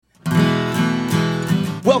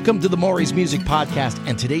Welcome to the Maury's Music Podcast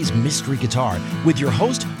and today's Mystery Guitar with your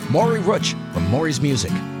host, Maury Rutsch from Maury's Music.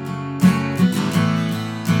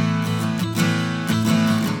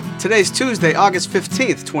 Today's Tuesday, August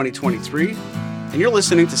 15th, 2023, and you're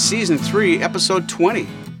listening to Season 3, Episode 20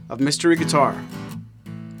 of Mystery Guitar.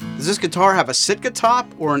 Does this guitar have a Sitka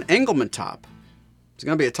top or an Engelmann top? It's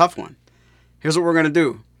going to be a tough one. Here's what we're going to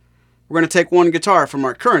do. We're going to take one guitar from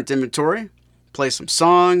our current inventory, play some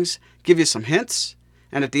songs, give you some hints,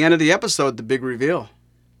 and at the end of the episode, the big reveal.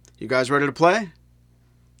 You guys ready to play?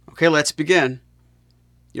 Okay, let's begin.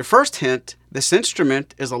 Your first hint, this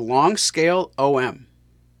instrument is a long scale OM.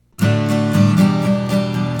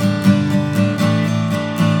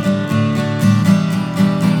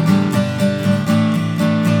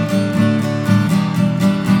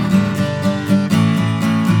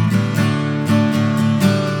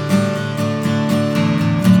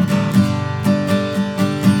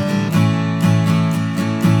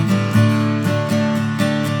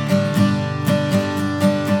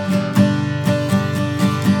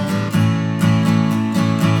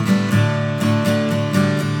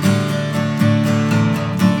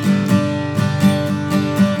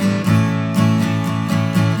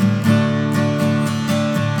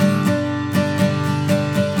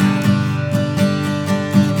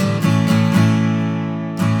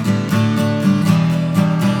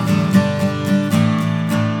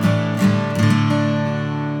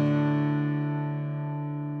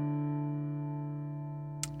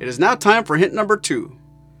 It is now time for hint number 2.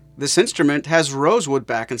 This instrument has rosewood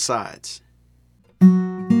back and sides.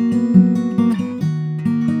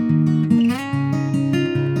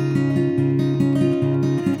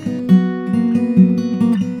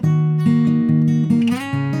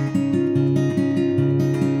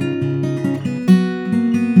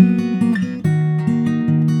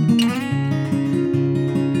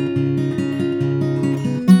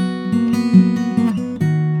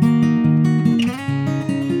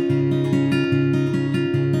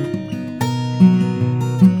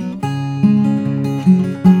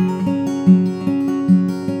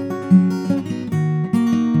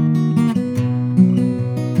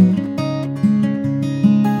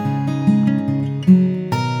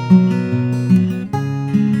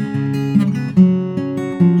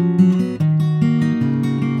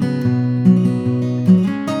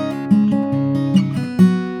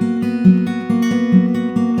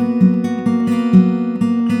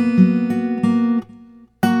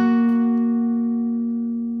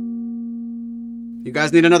 You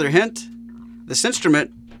guys need another hint? This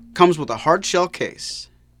instrument comes with a hard shell case.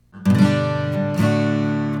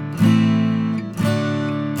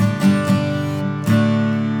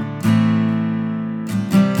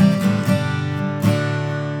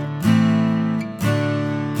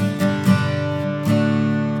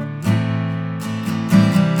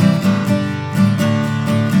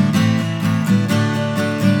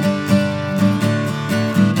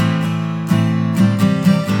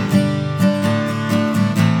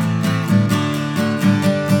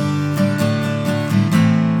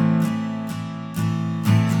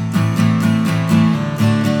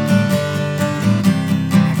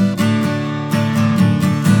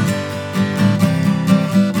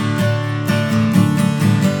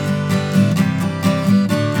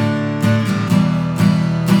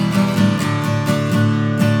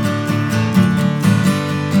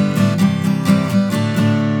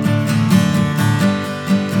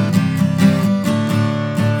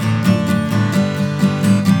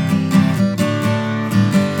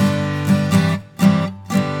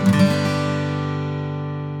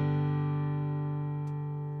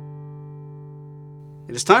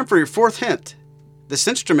 It is time for your fourth hint. This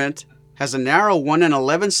instrument has a narrow 1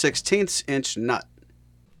 11/16 inch nut.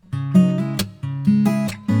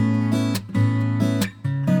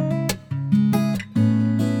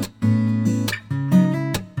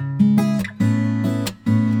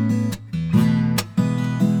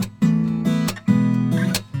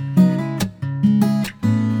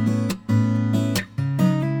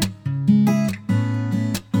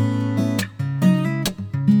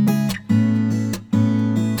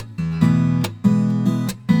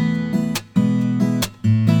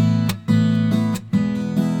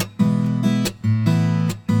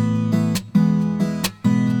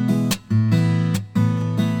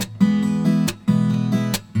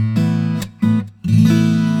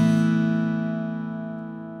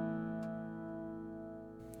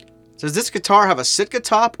 Does this guitar have a Sitka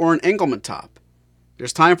top or an Engelmann top?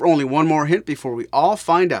 There's time for only one more hint before we all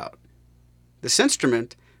find out. This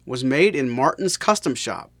instrument was made in Martin's custom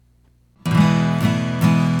shop.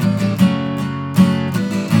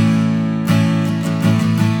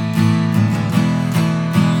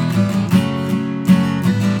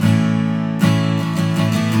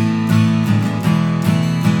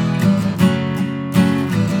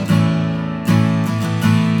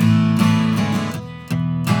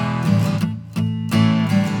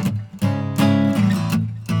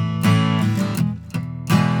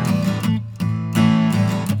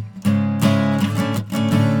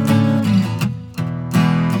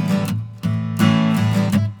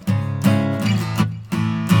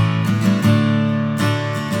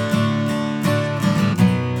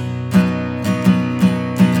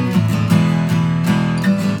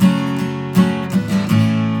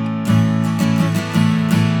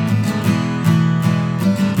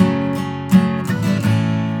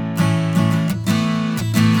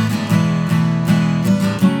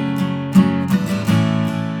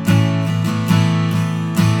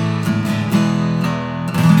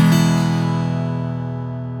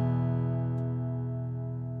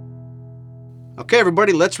 Okay,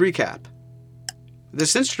 everybody, let's recap.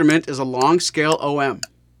 This instrument is a long scale OM.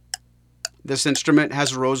 This instrument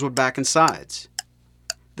has rosewood back and sides.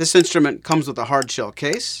 This instrument comes with a hard shell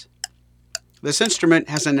case. This instrument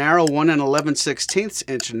has a narrow 1 11/16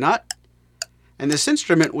 inch nut. And this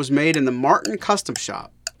instrument was made in the Martin Custom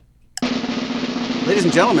Shop. Ladies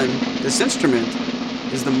and gentlemen, this instrument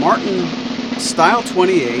is the Martin Style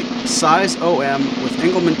 28 Size OM with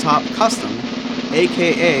Engelmann Top Custom,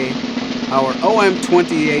 aka our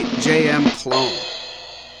OM28JM clone.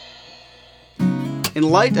 In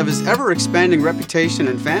light of his ever-expanding reputation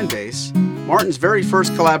and fan base, Martin's very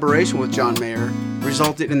first collaboration with John Mayer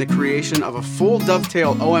resulted in the creation of a full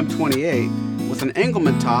dovetail OM28 with an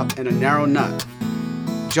Engelmann top and a narrow nut.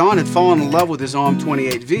 John had fallen in love with his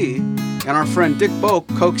OM28V, and our friend Dick Boak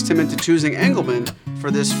coaxed him into choosing Engelmann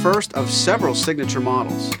for this first of several signature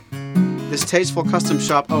models. This tasteful custom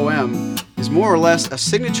shop OM is more or less a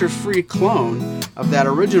signature-free clone of that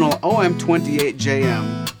original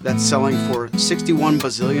OM28JM that's selling for $61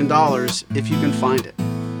 bazillion if you can find it.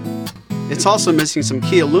 It's also missing some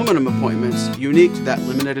key aluminum appointments unique to that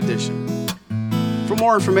limited edition. For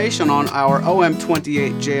more information on our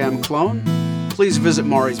OM28JM clone, please visit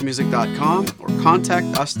maurysmusic.com or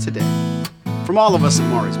contact us today. From all of us at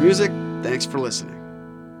Maury's Music, thanks for listening.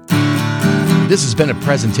 This has been a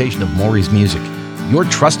presentation of Maury's Music, your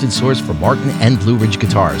trusted source for Martin and Blue Ridge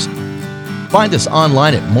guitars. Find us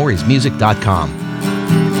online at maurysmusic.com.